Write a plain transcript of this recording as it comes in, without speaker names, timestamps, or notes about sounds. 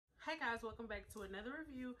Hi guys, welcome back to another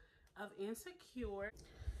review of Insecure.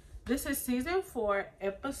 This is season 4,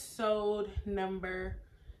 episode number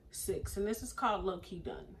 6, and this is called Lowkey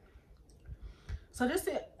Done. So this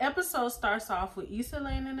episode starts off with Issa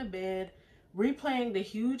laying in the bed, replaying the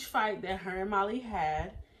huge fight that her and Molly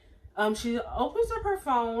had. She opens up her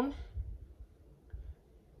phone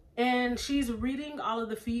and she's reading all of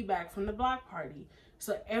the feedback from the block party.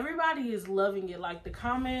 So everybody is loving it. Like, the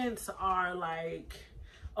comments are like,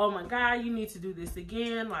 oh my God, you need to do this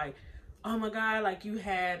again. Like, oh my God, like you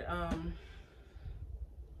had,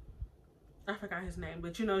 I forgot his name,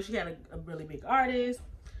 but you know, she had a really big artist.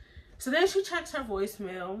 So then she checks her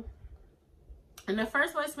voicemail. And the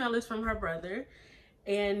first voicemail is from her brother.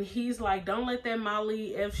 And he's like, don't let that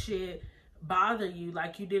Molly F shit bother you.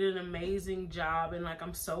 Like, you did an amazing job. And like,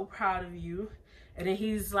 I'm so proud of you. And then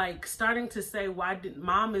he's like starting to say, why did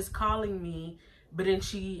mom is calling me? But then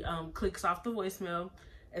she clicks off the voicemail.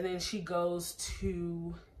 And then she goes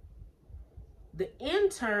to the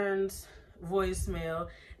intern's voicemail.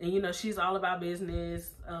 And, you know, she's all about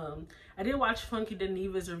business. I did watch Funky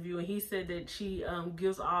Daniva's review. And he said that she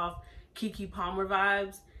gives off Keke Palmer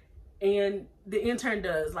vibes. And the intern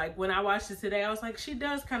does. Like, when I watched it today, I was like, she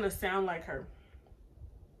does kind of sound like her.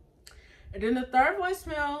 And then the third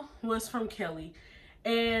voicemail was from Kelly.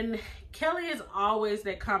 And Kelly is always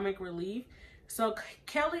that comic relief. So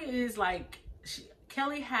Kelly is like,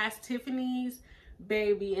 Kelly has Tiffany's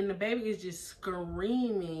baby, and the baby is just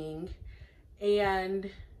screaming. And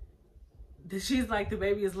she's like, the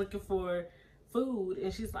baby is looking for food.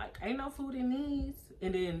 And she's like, ain't no food in these.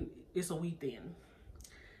 And then it's a wheat thin.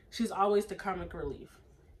 She's always the comic relief.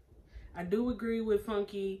 I do agree with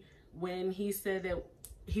Funky when he said that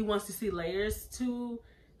he wants to see layers to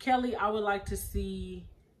Kelly. I would like to see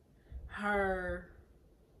her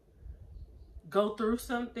go through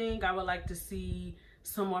something. I would like to see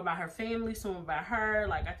some more about her family, some more about her.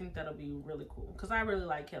 Like, I think that'll be really cool because I really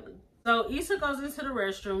like Kelly. So Issa goes into the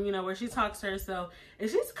restroom, you know, where she talks to herself, and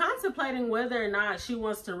she's contemplating whether or not she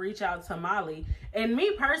wants to reach out to Molly. And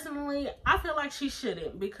me personally, I feel like she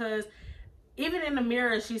shouldn't, because even in the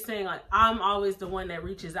mirror, she's saying, like, I'm always the one that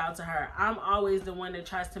reaches out to her. I'm always the one that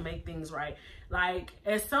tries to make things right. Like,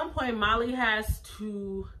 at some point, Molly has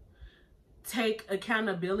to take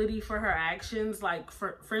accountability for her actions. Like,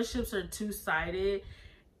 friendships are two-sided.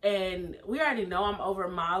 And we already know I'm over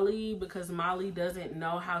Molly because Molly doesn't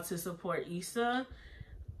know how to support Issa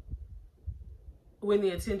when the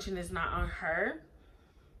attention is not on her.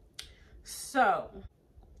 So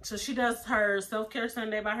she does her self-care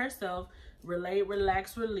Sunday by herself, relate,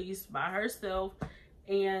 relax, release by herself.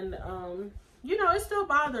 And, you know, it's still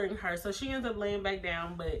bothering her. So she ends up laying back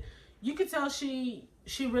down, but you can tell she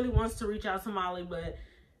really wants to reach out to Molly, but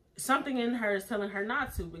something in her is telling her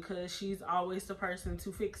not to, because she's always the person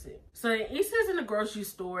to fix it. So Issa's in the grocery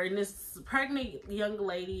store, and this pregnant young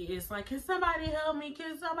lady is like, can somebody help me?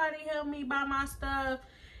 Can somebody help me buy my stuff?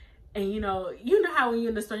 And you know how when you're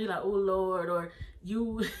in the store, you're like, oh Lord, or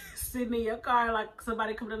you sitting in your car, like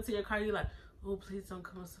somebody coming up to your car, you're like, oh, please don't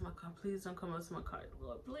come up to my car. Please don't come up to my car.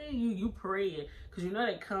 Lord, please, you praying, because you know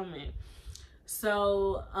they're coming.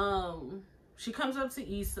 So she comes up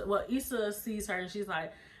to Issa. Well, Issa sees her and she's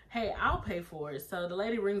like, hey, I'll pay for it. So the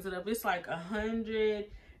lady rings it up. It's like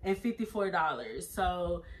 $154.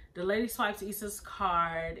 So the lady swipes Issa's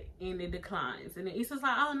card and it declines. And then Issa's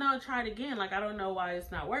like, oh no, try it again. Like, I don't know why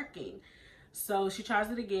it's not working. So she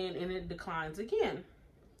tries it again and it declines again.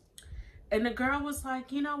 And the girl was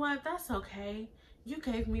like, you know what? That's okay. You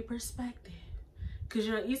gave me perspective. Because,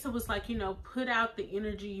 you know, Issa was like, you know, put out the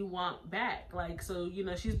energy you want back. Like, so, you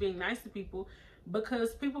know, she's being nice to people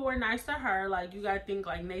because people were nice to her. Like, you got to think,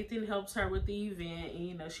 like, Nathan helps her with the event. And,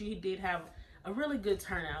 you know, she did have a really good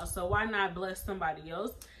turnout. So why not bless somebody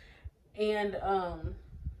else? And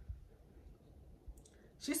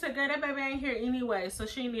she said, girl, that baby ain't here anyway. So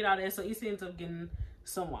she didn't need all that. So Issa ends up getting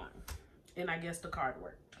some wine. And I guess the card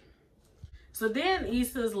worked. So then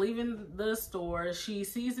Issa's leaving the store. She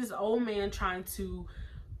sees this old man trying to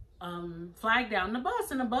flag down the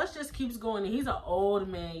bus. And the bus just keeps going. And he's an old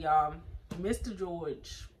man, y'all. Mr.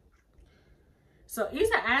 George. So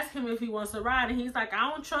Issa asks him if he wants to ride. And he's like, I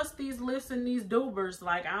don't trust these lifts and these Dubers.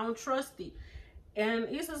 Like, I don't trust it. And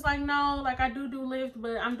Issa's like, no, like, I do Lyft,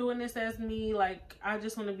 but I'm doing this as me. Like, I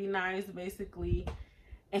just want to be nice, basically.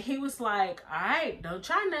 And he was like, all right, don't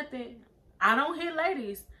try nothing. I don't hit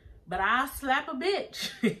ladies, but I'll slap a bitch.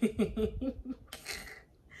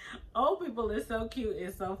 Old people are so cute.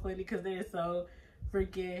 It's so funny because they're so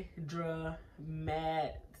freaking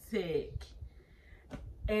dramatic.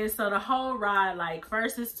 And so the whole ride, like,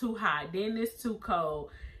 first it's too hot, then it's too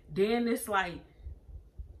cold, then it's like,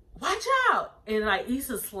 watch out. And like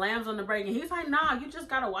Issa slams on the brake and he's like, nah, you just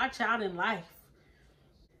gotta watch out in life.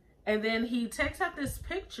 And then he takes out this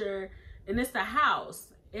picture and it's the house.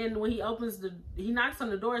 And when he knocks on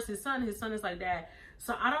the door, it's his son. His son is like, Dad.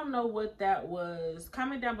 So I don't know what that was.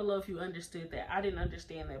 Comment down below if you understood that. I didn't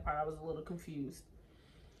understand that part. I was a little confused.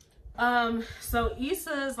 So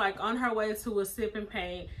Issa's like on her way to a sip and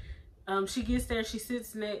paint. She gets there, she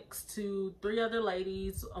sits next to 3 other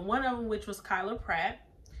ladies, one of them which was Kyla Pratt.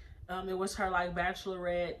 It was her like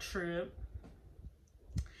bachelorette trip.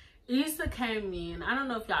 Issa came in. I don't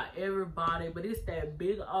know if y'all ever bought it, but it's that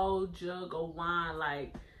big old jug of wine.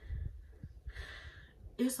 Like,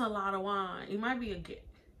 it's a lot of wine. It might be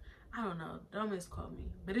I don't know, don't misquote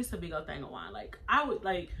me, but it's a big old thing of wine. Like, I would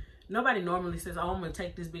like, nobody normally says, oh, I'm gonna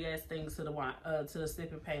take this big ass thing to the wine, to the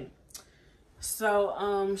sip and paint.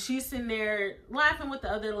 So she's sitting there laughing with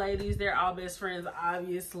the other ladies. They're all best friends,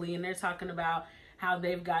 obviously, and they're talking about how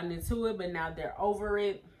they've gotten into it, but now they're over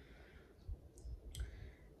it.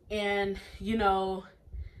 And you know,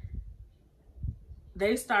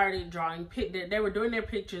 they started drawing they were doing their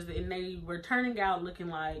pictures and they were turning out looking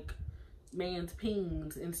like man's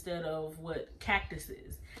peens instead of what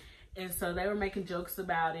cactuses. And so they were making jokes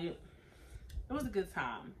about it. It was a good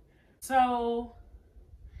time. So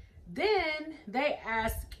then they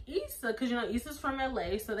ask Issa, because you know Issa's from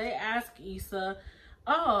LA, so they ask Issa,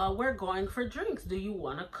 oh, we're going for drinks, do you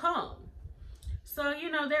want to come? So you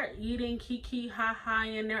know, they're eating kiki ha ha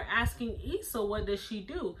and they're asking Issa what does she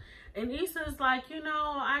do, and Issa's like, you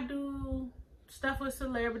know, I do stuff with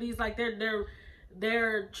celebrities. Like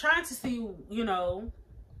they're trying to see, you know,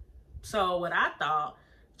 so what I thought,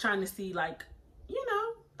 trying to see, like, you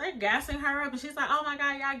know, they're gassing her up, and she's like, oh my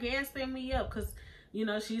god, y'all gassing me up, because you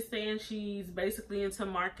know, she's saying she's basically into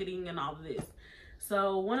marketing and all of this.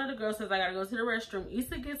 So one of the girls says, I gotta go to the restroom.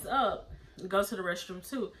 Issa gets up and goes to the restroom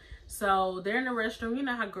too. So they're in the restroom. You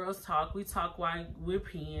know how girls talk. We talk while we're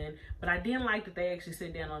peeing. But I didn't like that they actually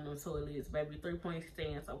sit down on them toilets, baby. 3-point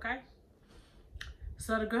stance, okay?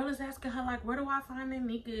 So the girl is asking her, like, where do I find them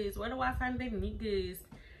niggas? Where do I find them niggas?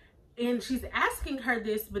 And she's asking her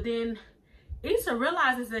this, but then Issa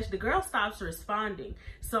realizes that the girl stops responding.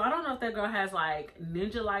 So I don't know if that girl has like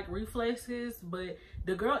ninja-like reflexes, but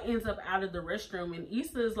the girl ends up out of the restroom and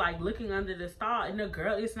Issa is like looking under the stall and the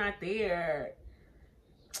girl is not there.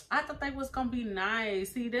 I thought that was gonna be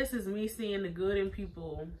nice. See, this is me seeing the good in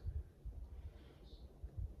people.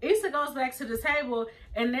 Issa goes back to the table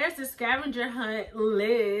and there's the scavenger hunt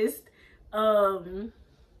list. And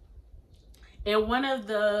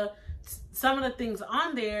some of the things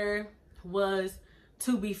on there was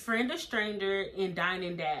to befriend a stranger and dine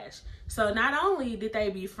and dash. So not only did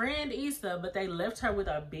they befriend Issa, but they left her with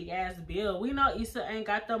a big ass bill. We know Issa ain't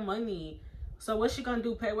got the money. So what's she gonna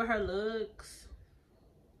do, pay with her looks?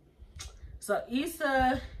 So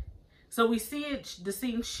we see it, the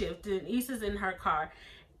scene shift, and Issa's in her car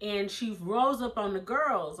and she rolls up on the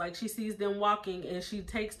girls. Like, she sees them walking and she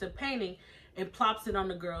takes the painting and plops it on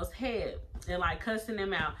the girl's head and like cussing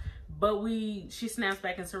them out. But she snaps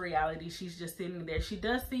back into reality. She's just sitting there. She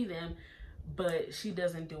does see them, but she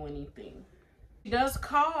doesn't do anything. She does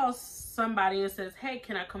call somebody and says, hey,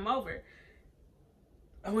 can I come over?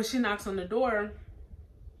 And when she knocks on the door,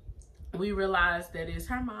 we realize that it's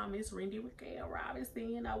her mom. It's Randy Raquel Robinson.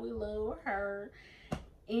 You know, we love her.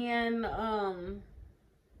 And,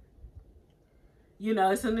 you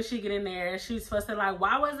know, as soon as she get in there, she's fussing like,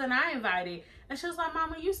 why wasn't I invited? And she was like,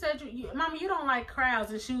 Mama, you said, Mama, you don't like crowds.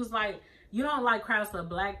 And she was like, you don't like crowds of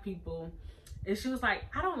black people. And she was like,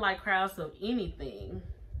 I don't like crowds of anything.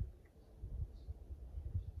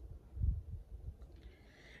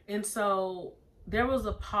 And so there was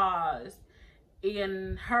a pause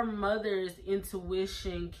and her mother's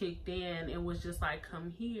intuition kicked in and was just like,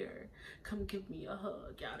 come here, come give me a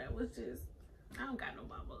hug. Y'all, that was just, I don't got no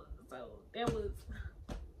mama. So that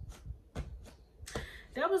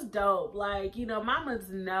was dope. Like, you know, mamas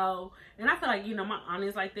know, and I feel like, you know, my aunt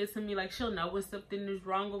is like this to me. Like, she'll know when something is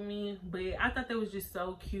wrong with me. But I thought that was just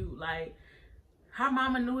so cute. Like, her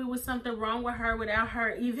mama knew it was something wrong with her without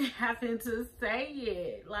her even having to say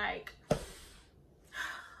it. Like,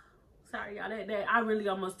 sorry y'all, that I really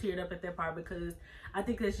almost teared up at that part, because I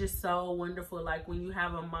think that's just so wonderful. Like, when you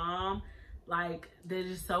have a mom, like, they're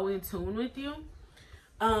just so in tune with you.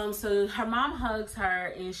 So her mom hugs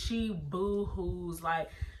her and she boo-hoos. Like,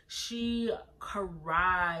 she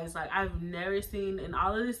cries. Like, I've never seen in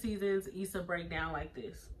all of the seasons Issa break down like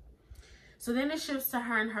this. So then it shifts to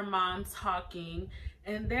her and her mom talking,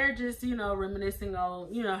 and they're just, you know, reminiscing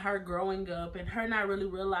on, you know, her growing up and her not really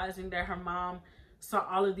realizing that her mom saw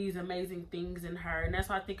all of these amazing things in her. And that's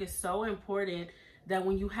why I think it's so important that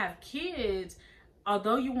when you have kids,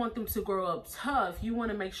 although you want them to grow up tough, you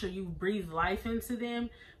want to make sure you breathe life into them,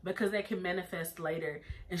 because they can manifest later.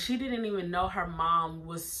 And she didn't even know her mom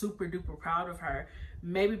was super duper proud of her,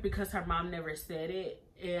 maybe because her mom never said it.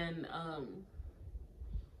 And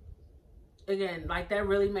again, like, that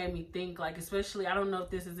really made me think, like, especially, I don't know if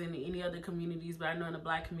this is in any other communities, but I know in the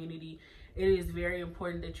Black community, it is very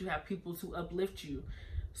important that you have people to uplift you,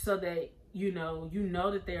 so that you know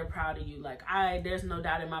that they're proud of you. Like, there's no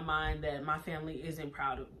doubt in my mind that my family isn't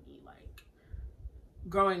proud of me. Like,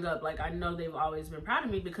 growing up, like, I know they've always been proud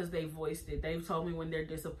of me because they voiced it. They've told me when they're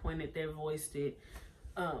disappointed, they voiced it.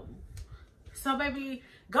 So baby,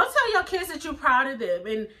 go tell your kids that you're proud of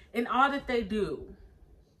them and all that they do.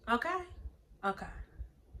 Okay? Okay.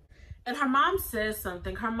 And her mom says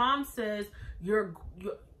something. Her mom says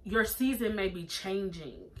your season may be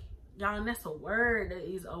changing. Y'all, and that's a word. That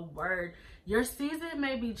is a word. Your season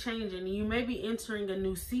may be changing. You may be entering a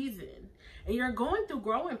new season. And you're going through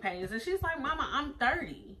growing pains. And she's like, Mama, I'm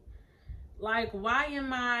 30. Like, why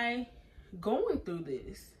am I going through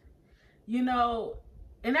this? You know,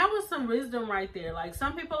 and that was some wisdom right there. Like,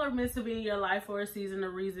 some people are meant to be in your life for a season, a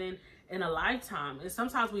reason, and a lifetime. And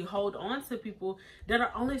sometimes we hold on to people that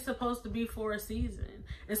are only supposed to be for a season.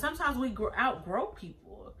 And sometimes we outgrow people.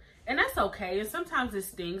 And that's okay. And sometimes it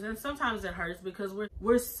stings and sometimes it hurts, because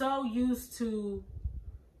we're so used to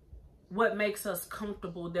what makes us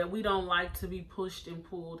comfortable that we don't like to be pushed and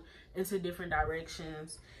pulled into different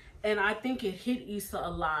directions. And I think it hit Issa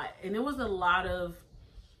a lot. And it was a lot of,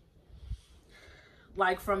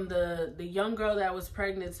 like, from the young girl that was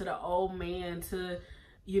pregnant to the old man, to,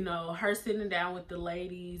 you know, her sitting down with the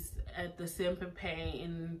ladies at the Simp and Pain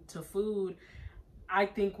and to food. I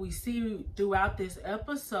think we see throughout this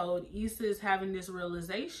episode, Issa is having this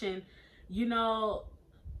realization, you know,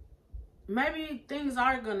 maybe things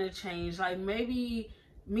are going to change. Like, maybe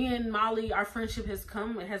me and Molly, our friendship has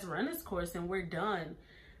run its course and we're done.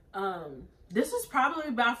 This is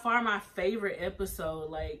probably by far my favorite episode,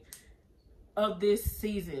 like, of this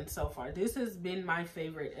season so far. This has been my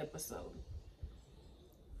favorite episode.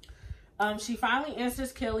 She finally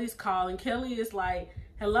answers Kelly's call, and Kelly is like,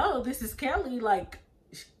 hello, this is Kelly. Like,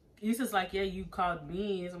 Issa's like, yeah, you called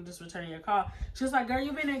me, so I'm just returning your call. She's like, girl,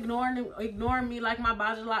 you've been ignoring me like my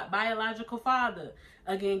biological father.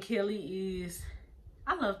 Again, Kelly is,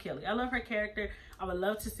 I love Kelly. I love her character. I would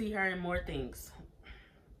love to see her in more things.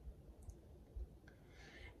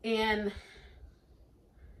 And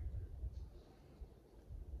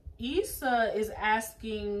Issa is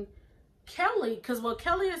asking Kelly, because what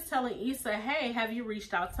Kelly is telling Issa, hey, have you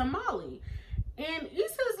reached out to Molly? And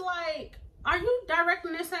Issa's like, are you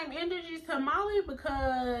directing the same energies to Molly?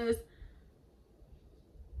 Because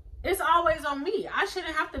it's always on me. I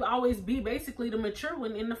shouldn't have to always be basically the mature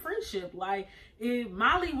one in the friendship. Like,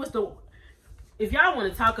 Molly was if y'all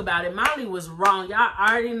want to talk about it, Molly was wrong. Y'all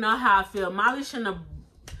already know how I feel. Molly shouldn't have,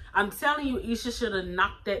 I'm telling you, Issa should have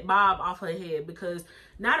knocked that bob off her head, because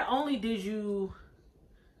not only did you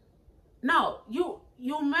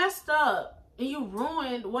messed up and you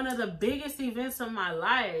ruined one of the biggest events of my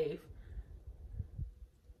life.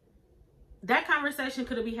 That conversation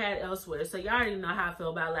could have been had elsewhere. So y'all already know how I feel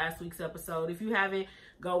about last week's episode. If you haven't,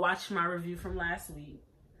 go watch my review from last week.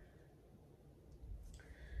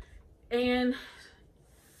 And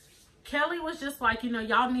Kelly was just like, you know,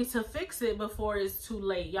 y'all need to fix it before it's too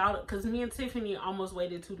late. Y'all, because me and Tiffany almost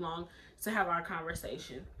waited too long to have our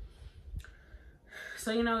conversation.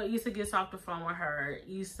 So, you know, Issa gets off the phone with her.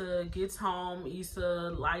 Issa gets home.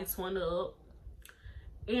 Issa lights one up.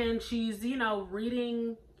 And she's, you know,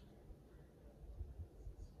 reading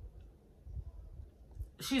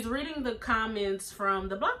the comments from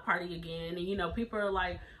the block party again. And, you know, people are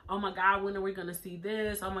like, oh my God, when are we going to see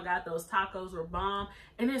this? Oh my God, those tacos were bomb.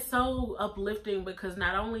 And it's so uplifting, because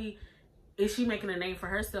not only is she making a name for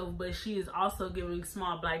herself, but she is also giving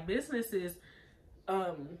small Black businesses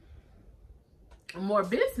more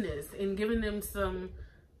business and giving them some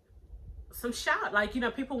shot. Like, you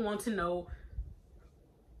know, people want to know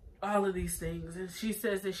all of these things. And she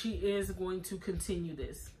says that she is going to continue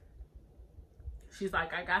this. She's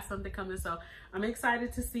like, I got something coming. So I'm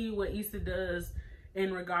excited to see what Issa does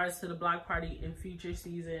in regards to the block party in future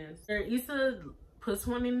seasons. Issa puts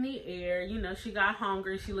one in the air. You know, she got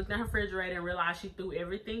hungry. She looked at her refrigerator and realized she threw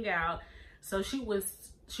everything out. So she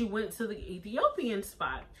went to the Ethiopian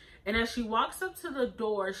spot. And as she walks up to the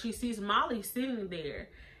door, she sees Molly sitting there.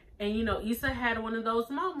 And, you know, Issa had one of those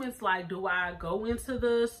moments, like, do I go into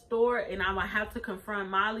the store and I'm going to have to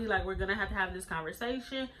confront Molly? Like, we're going to have this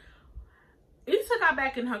conversation. Issa got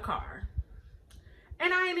back in her car.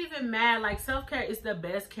 And I ain't even mad. Like, self-care is the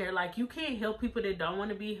best care. Like, you can't help people that don't want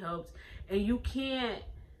to be helped. And you can't,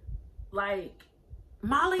 like,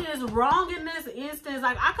 Molly is wrong in this instance.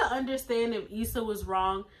 Like, I could understand if Issa was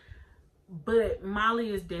wrong, but Molly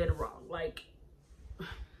is dead wrong. Like,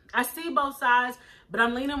 I see both sides, but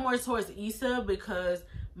I'm leaning more towards Issa because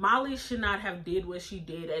Molly should not have did what she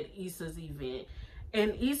did at Issa's event.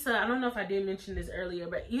 And Issa, I don't know if I did mention this earlier,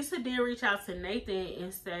 but Issa did reach out to Nathan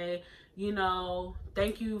and say, you know,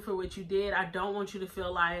 thank you for what you did. I don't want you to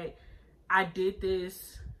feel like I did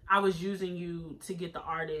this. I was using you to get the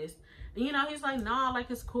artist. And, you know, he's like, nah,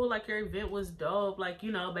 like, it's cool. Like, your event was dope. Like,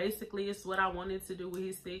 you know, basically, it's what I wanted to do with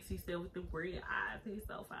his 6. He said with the green eyes. He's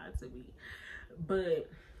so fine to me. But,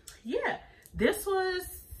 yeah, this was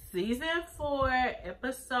season 4,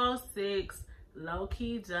 episode 6,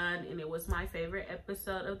 Lowkey done. And it was my favorite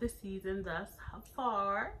episode of the season thus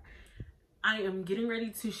far. I am getting ready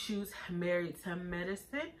to shoot Married to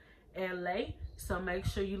Medicine LA. So make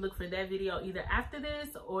sure you look for that video either after this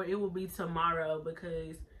or it will be tomorrow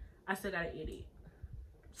because I still gotta edit.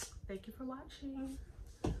 Thank you for watching.